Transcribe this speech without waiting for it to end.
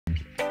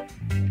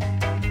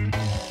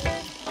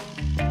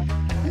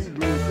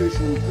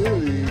some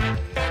Billy.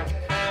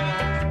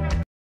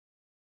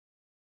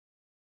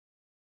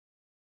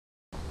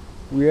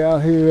 We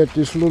out here at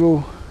this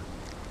little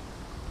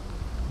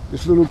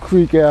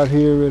creek out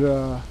here at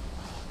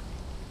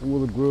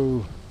Willow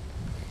Grove.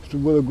 It's the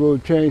Willow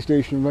Grove train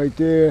station right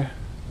there.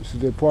 This is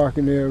their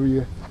parking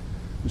area.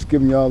 Just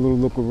giving y'all a little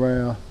look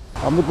around.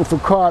 I'm looking for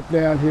carp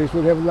down here,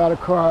 so they have a lot of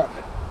carp.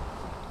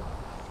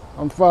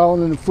 I'm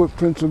following in the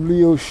footprints of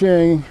Leo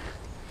Shane.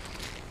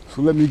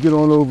 So let me get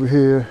on over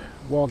here,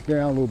 walk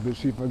down a little bit,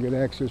 see if I get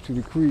access to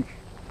the creek,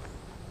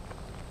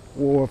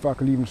 or if I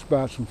can even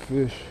spot some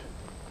fish.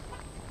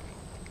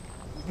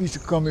 We used to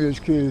come here as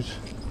kids.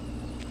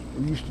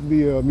 There used to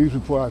be an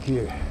amusement park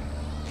here.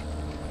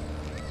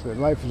 So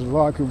Life is a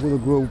Lark at Willow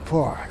Grove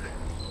Park.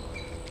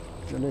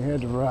 And they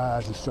had the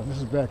rides and stuff. This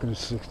is back in the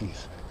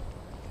 60s.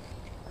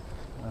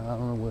 I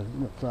don't know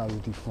what, probably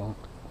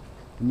defunct.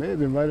 It may have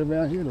been right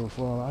around here though,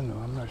 for all I know.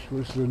 I'm not sure.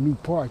 This is a new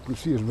park. You can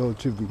see it's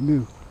relatively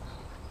new.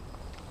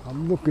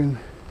 I'm looking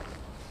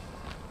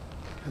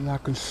and I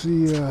can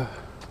see, I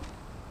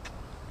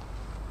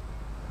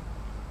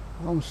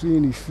don't see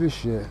any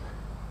fish yet.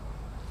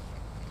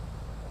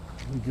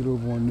 Let me get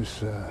over on this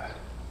side.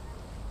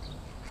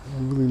 I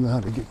don't really know how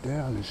to get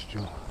down this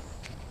joint.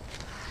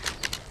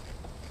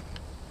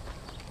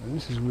 And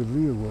this is where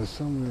Leo was,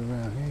 somewhere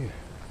around here.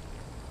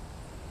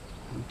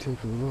 Let me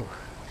take a look.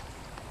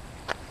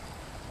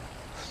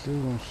 Still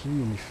don't see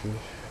any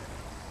fish.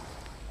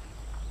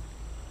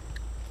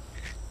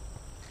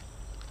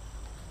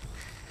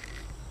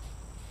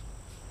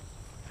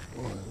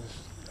 Boy, this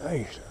is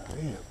nice out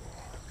here, boy.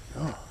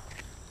 Oh.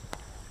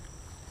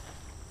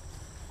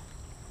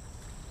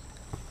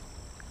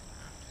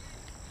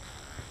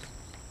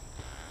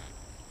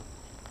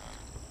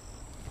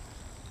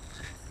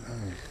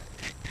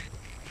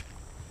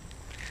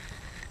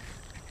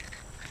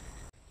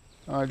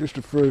 All right, this is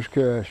the first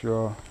cast,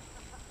 y'all.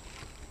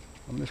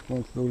 I'm just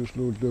going to throw this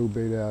little dough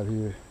bait out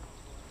here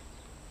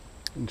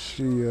and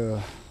see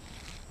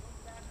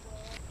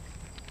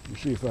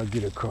if I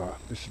get a carp.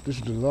 This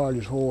is the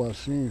largest hole I've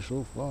seen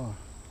so far.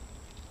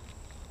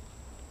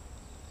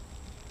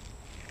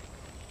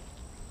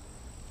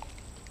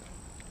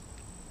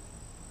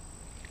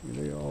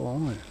 Yeah, they all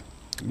on it.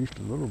 At least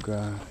the little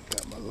guy.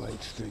 Got my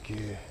light stick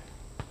here.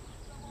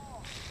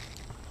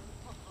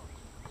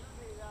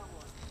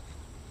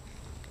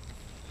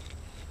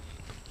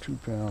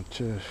 £2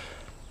 test.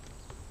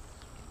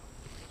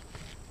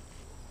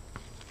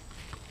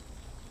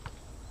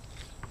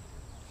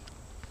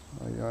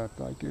 Oh yeah, if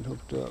I get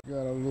hooked up.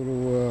 Got a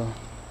little,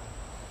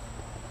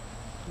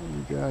 what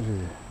we got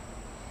here?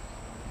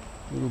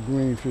 Little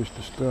green fish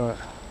to start.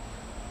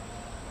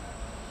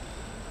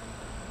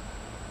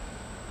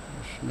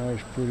 That's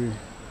nice, pretty.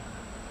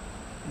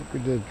 Look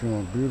at that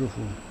joint,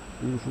 beautiful,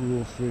 beautiful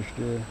little fish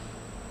there.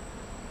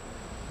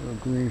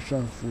 Green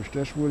sunfish.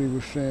 That's what he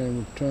was saying,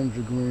 with tons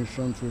of green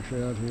sunfish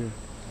out here.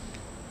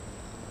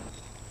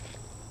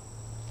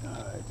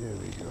 Alright, there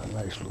we go. A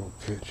nice little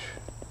pitch.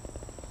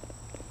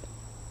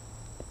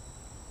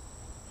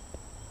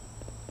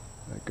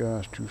 That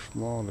guy's too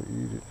small to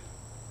eat it.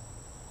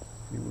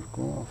 He was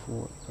going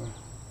for it though.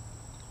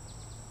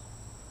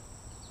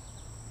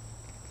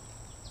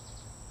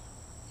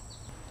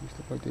 These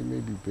look like they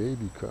may be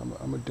baby carp.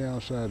 I'm gonna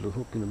downside the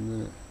hook in a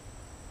minute.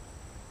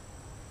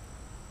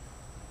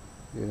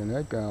 Yeah, and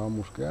that guy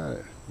almost got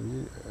it.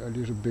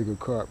 There's a bigger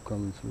carp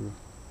coming through.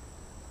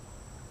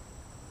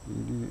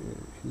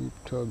 He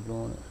tugged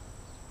on it.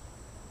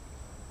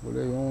 Well,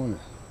 they on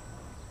it.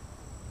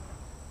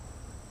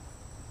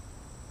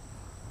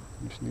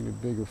 Just need a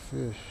bigger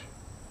fish.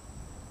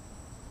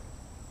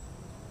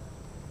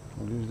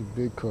 Well, there's the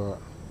big carp.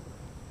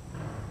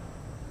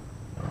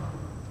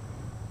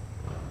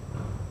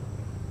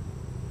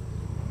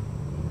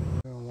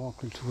 I'm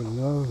walking to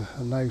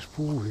a nice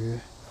pool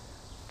here.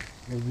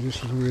 Maybe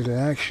this is where the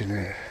action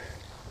is.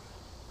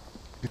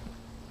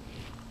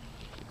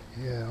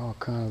 Yeah, all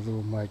kinds of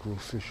little micro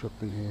fish up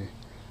in here.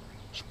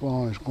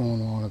 Spawning's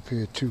going on up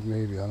here too,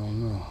 maybe, I don't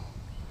know.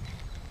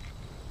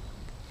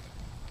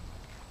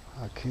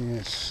 I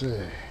can't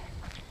say.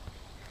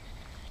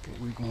 But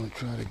we're gonna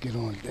try to get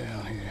on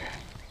down here.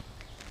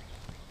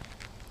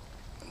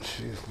 And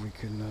see if we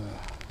can,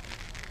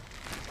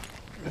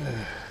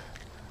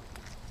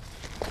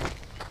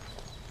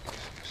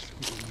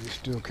 we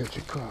still catch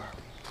a carp.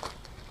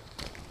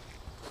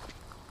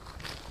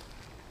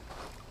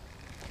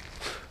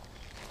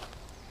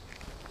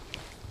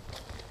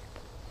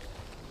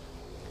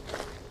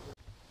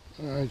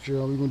 Alright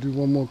y'all, we're going to do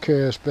one more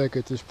cast back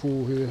at this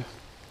pool here.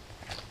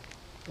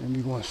 And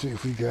we're going to see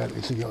if we got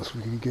anything else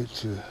we can get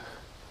to.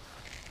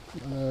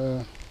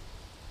 Yeah,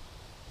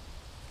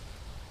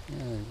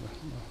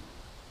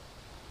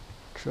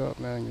 trout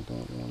magnet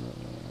don't want that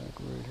like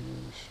right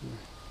here. Let's see.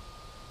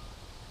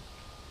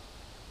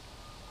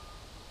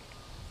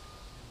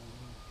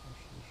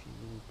 That's a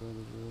little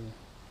better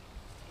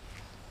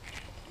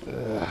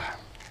there.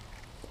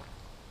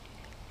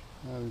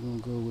 Now we're going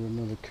to go with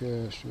another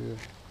cast here.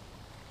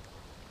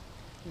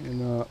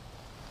 And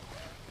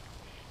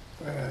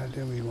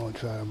then we're gonna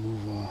try to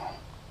move on.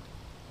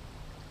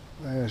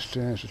 Last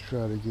chance to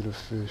try to get a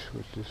fish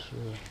with this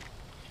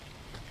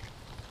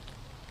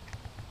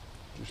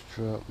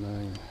trout,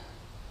 man.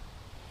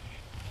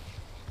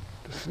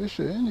 The fish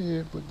are in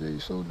here, but they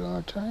so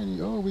darn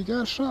tiny. Oh, we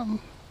got something.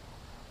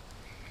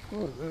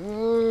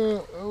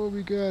 What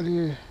we got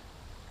here?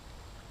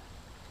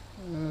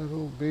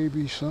 Little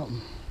baby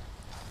something.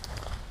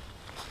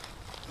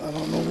 I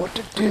don't know what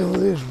the deal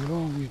is with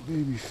all these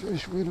baby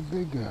fish. Where the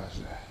big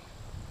guys at?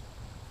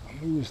 I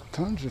mean, there's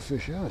tons of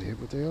fish out here,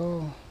 but they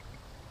all...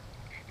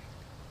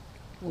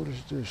 What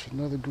is this?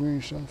 Another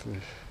green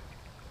sunfish.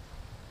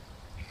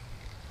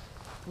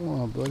 Come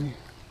on, buddy.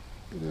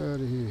 Get out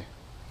of here.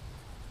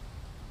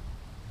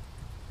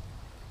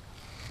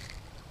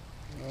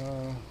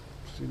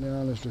 See,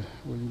 now that's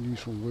where you need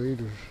some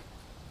waders.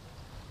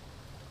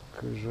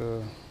 Because,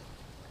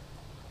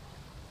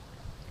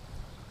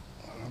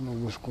 I don't know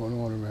what's going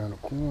on around the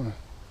corner.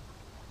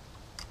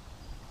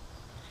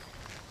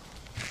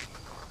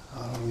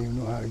 I don't even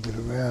know how to get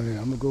around it.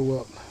 I'm going to go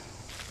up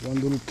one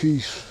little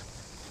piece.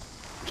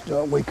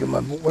 Start working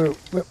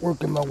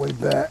my way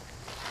back.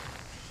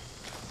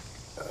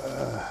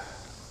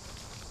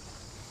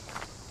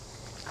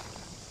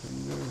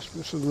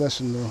 It's a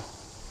lesson though.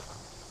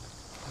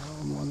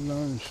 I'm gonna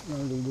learn a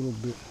little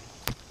bit.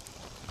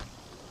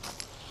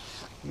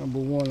 Number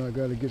one, I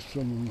gotta get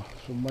some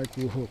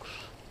micro hooks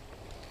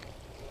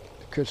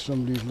to catch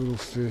some of these little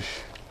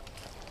fish.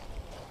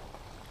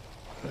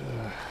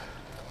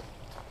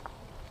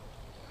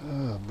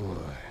 Oh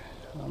boy,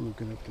 I'm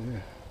looking up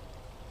there.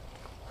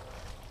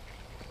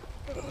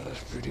 Oh,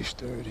 that's pretty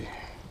sturdy.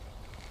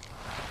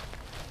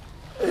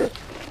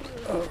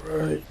 All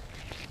right.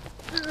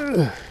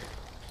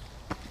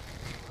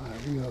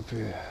 Alright, we up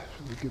here.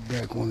 So we get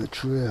back on the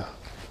trail.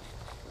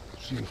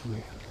 See if we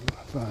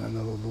find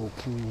another little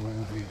pool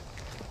around here.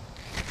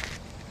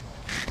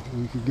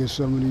 We can get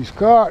some of these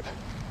carp.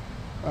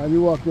 Alright, we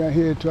walk down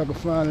here until I can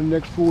find the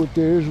next pool. If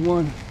there is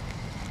one,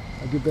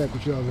 I'll get back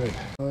with y'all later.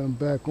 I'm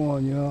back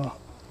on, y'all.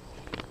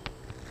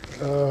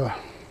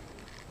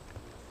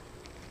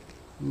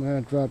 I'm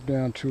gonna drop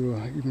down to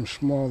an even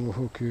smaller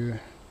hook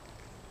here.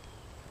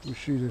 You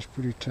see that's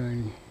pretty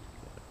tiny.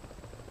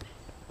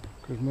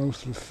 Because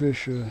most of the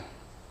fish are,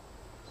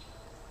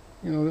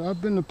 you know,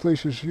 I've been to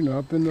places, you know,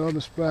 I've been to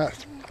other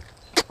spots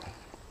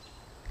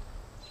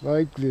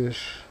like this.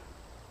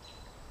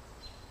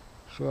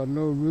 So I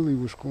know really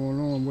what's going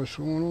on. What's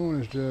going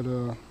on is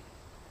that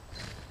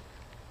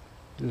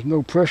there's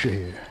no pressure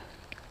here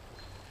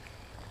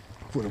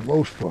for the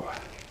most part.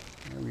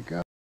 There we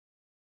go.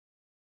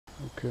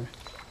 Okay.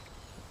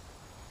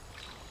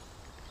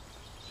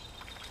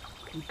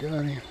 We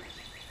got him.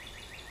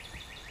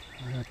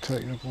 I gotta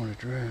tighten up on the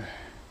drag.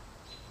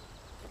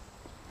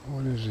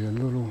 What is it? A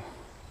little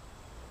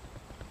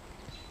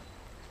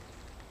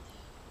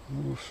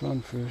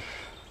sunfish.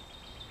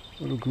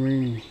 Little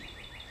green.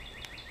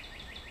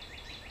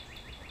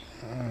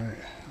 Alright,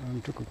 I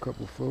took a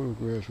couple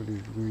photographs of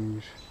these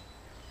greens.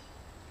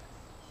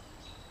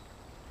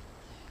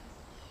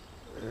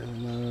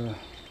 And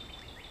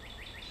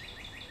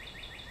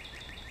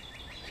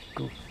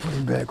go put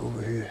him back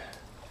over here.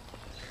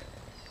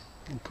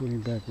 And put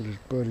him back with his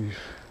buddies.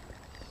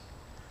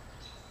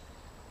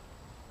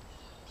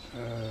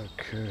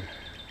 Okay.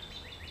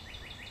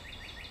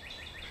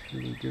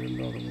 Should we get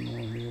another one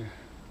on here?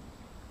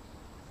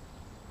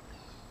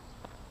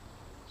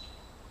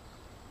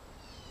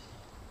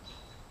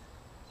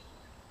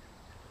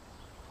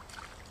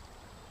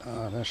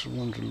 That's the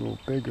one's a little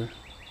bigger.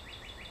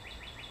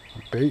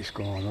 The bait's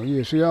gone. Oh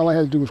yeah, see, all I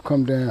had to do was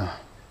come down.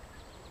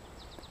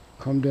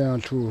 Come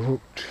down to a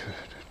hook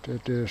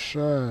that their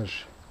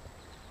size.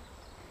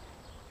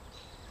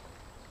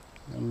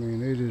 I mean,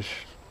 they just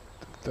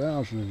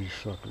 1,000 of these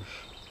suckers.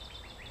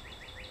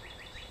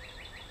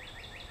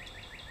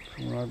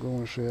 So when I go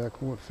and say I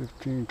caught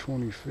 15,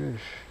 20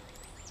 fish,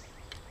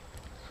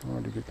 it's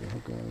hard to get the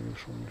hook out of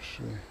this one to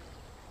see.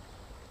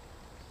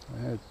 I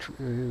had two,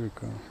 here we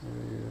come,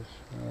 there he is,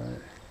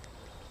 alright.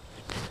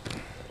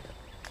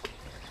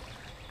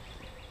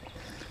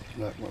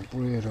 Knock my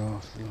bread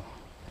off though.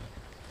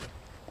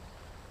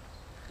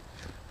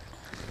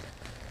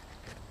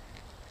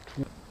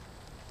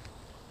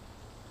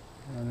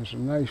 And there's a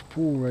nice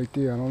pool right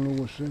there. I don't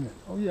know what's in it.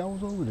 Oh yeah, I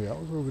was over there. I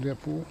was over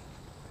that pool.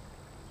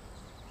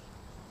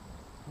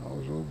 I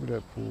was over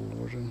that pool.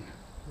 Wasn't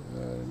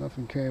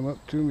nothing came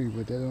up to me,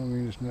 but that don't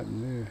mean there's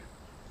nothing there.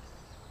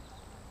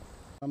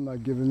 I'm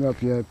not giving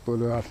up yet,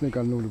 but I think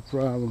I know the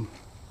problem.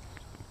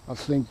 I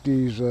think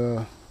these,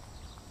 what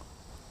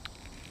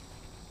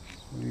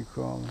do you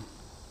call them?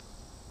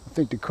 I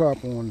think the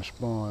carp are on the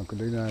spawn because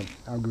they're not.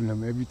 I'm giving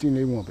them everything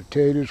they want: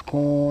 potatoes,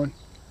 corn,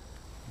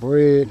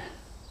 bread.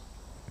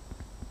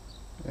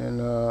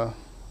 And I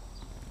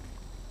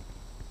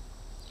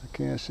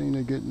can't seem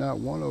to get not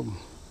one of them.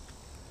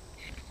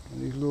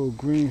 And these little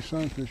green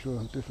sunfish are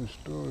a different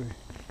story.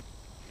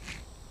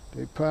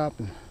 They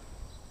popping.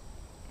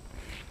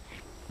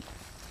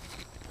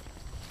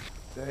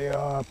 They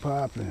are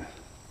popping.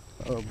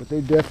 But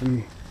they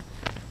definitely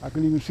I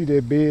can even see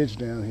their beds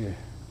down here,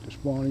 the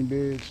spawning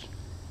beds.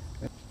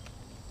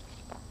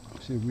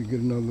 Let's see if we get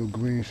another little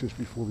green fish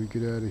before we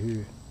get out of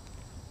here.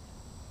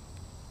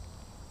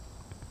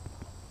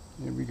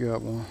 Yeah, we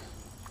got one.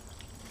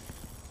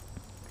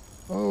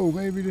 Oh,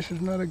 maybe this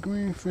is not a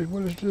green fish.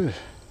 What is this?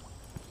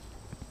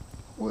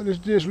 What is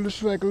this?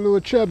 Looks like a little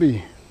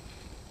chubby.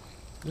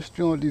 This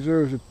joint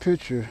deserves a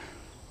picture,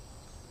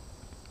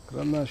 but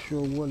I'm not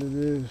sure what it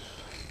is.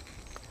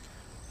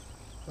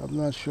 I'm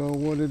not sure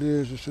what it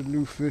is. It's a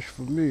new fish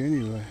for me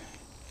anyway.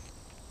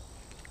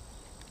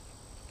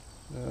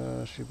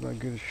 See if I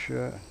get a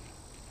shot.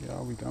 Yeah,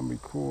 I'm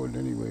recording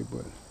anyway,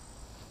 but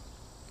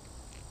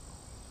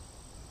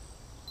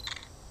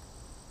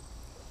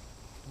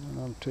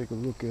I'm take a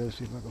look at it,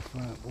 see if I can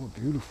find. Boy,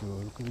 beautiful.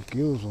 Look at the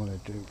gills on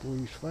that thing. Boy,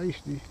 he's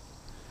feisty.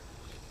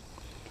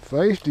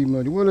 Feisty,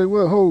 buddy.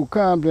 What? Hold,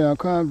 calm down,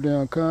 calm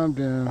down, calm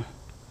down.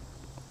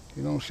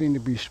 He don't seem to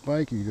be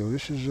spiky though.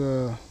 This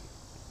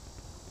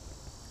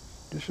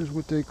is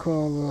what they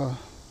call.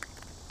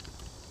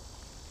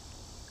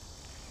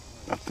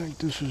 I think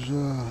this is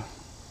a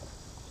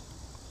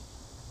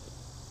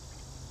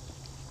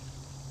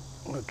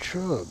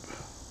chub.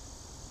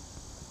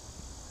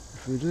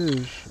 If it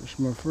is, it's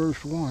my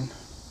first one.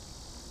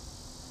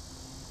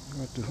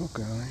 Got the hook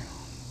on him.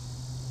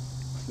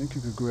 I think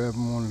you could grab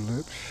him on the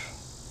lips.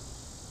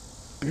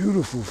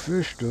 Beautiful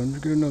fish though. Let me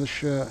get another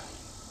shot.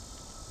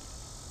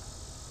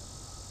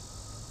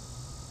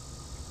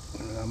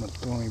 And I'm gonna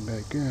throw him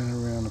back in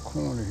around the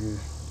corner here.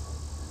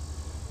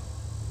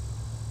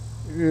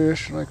 Yeah,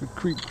 it's like a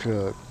creek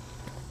tug.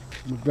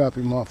 I'm gonna drop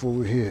him off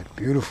over here.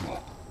 Beautiful.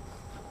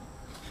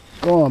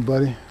 Go on,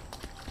 buddy.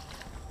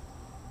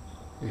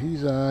 Yeah,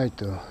 he's alright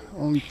though.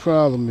 Only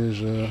problem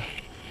is,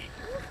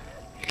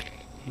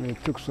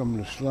 it took some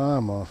of the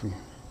slime off him.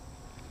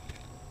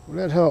 Well,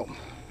 that helped.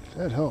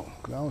 That helped,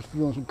 because I was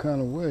feeling some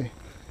kind of way.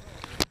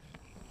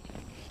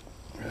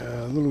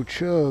 A little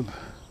chub.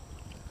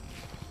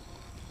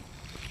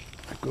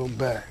 I go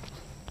back.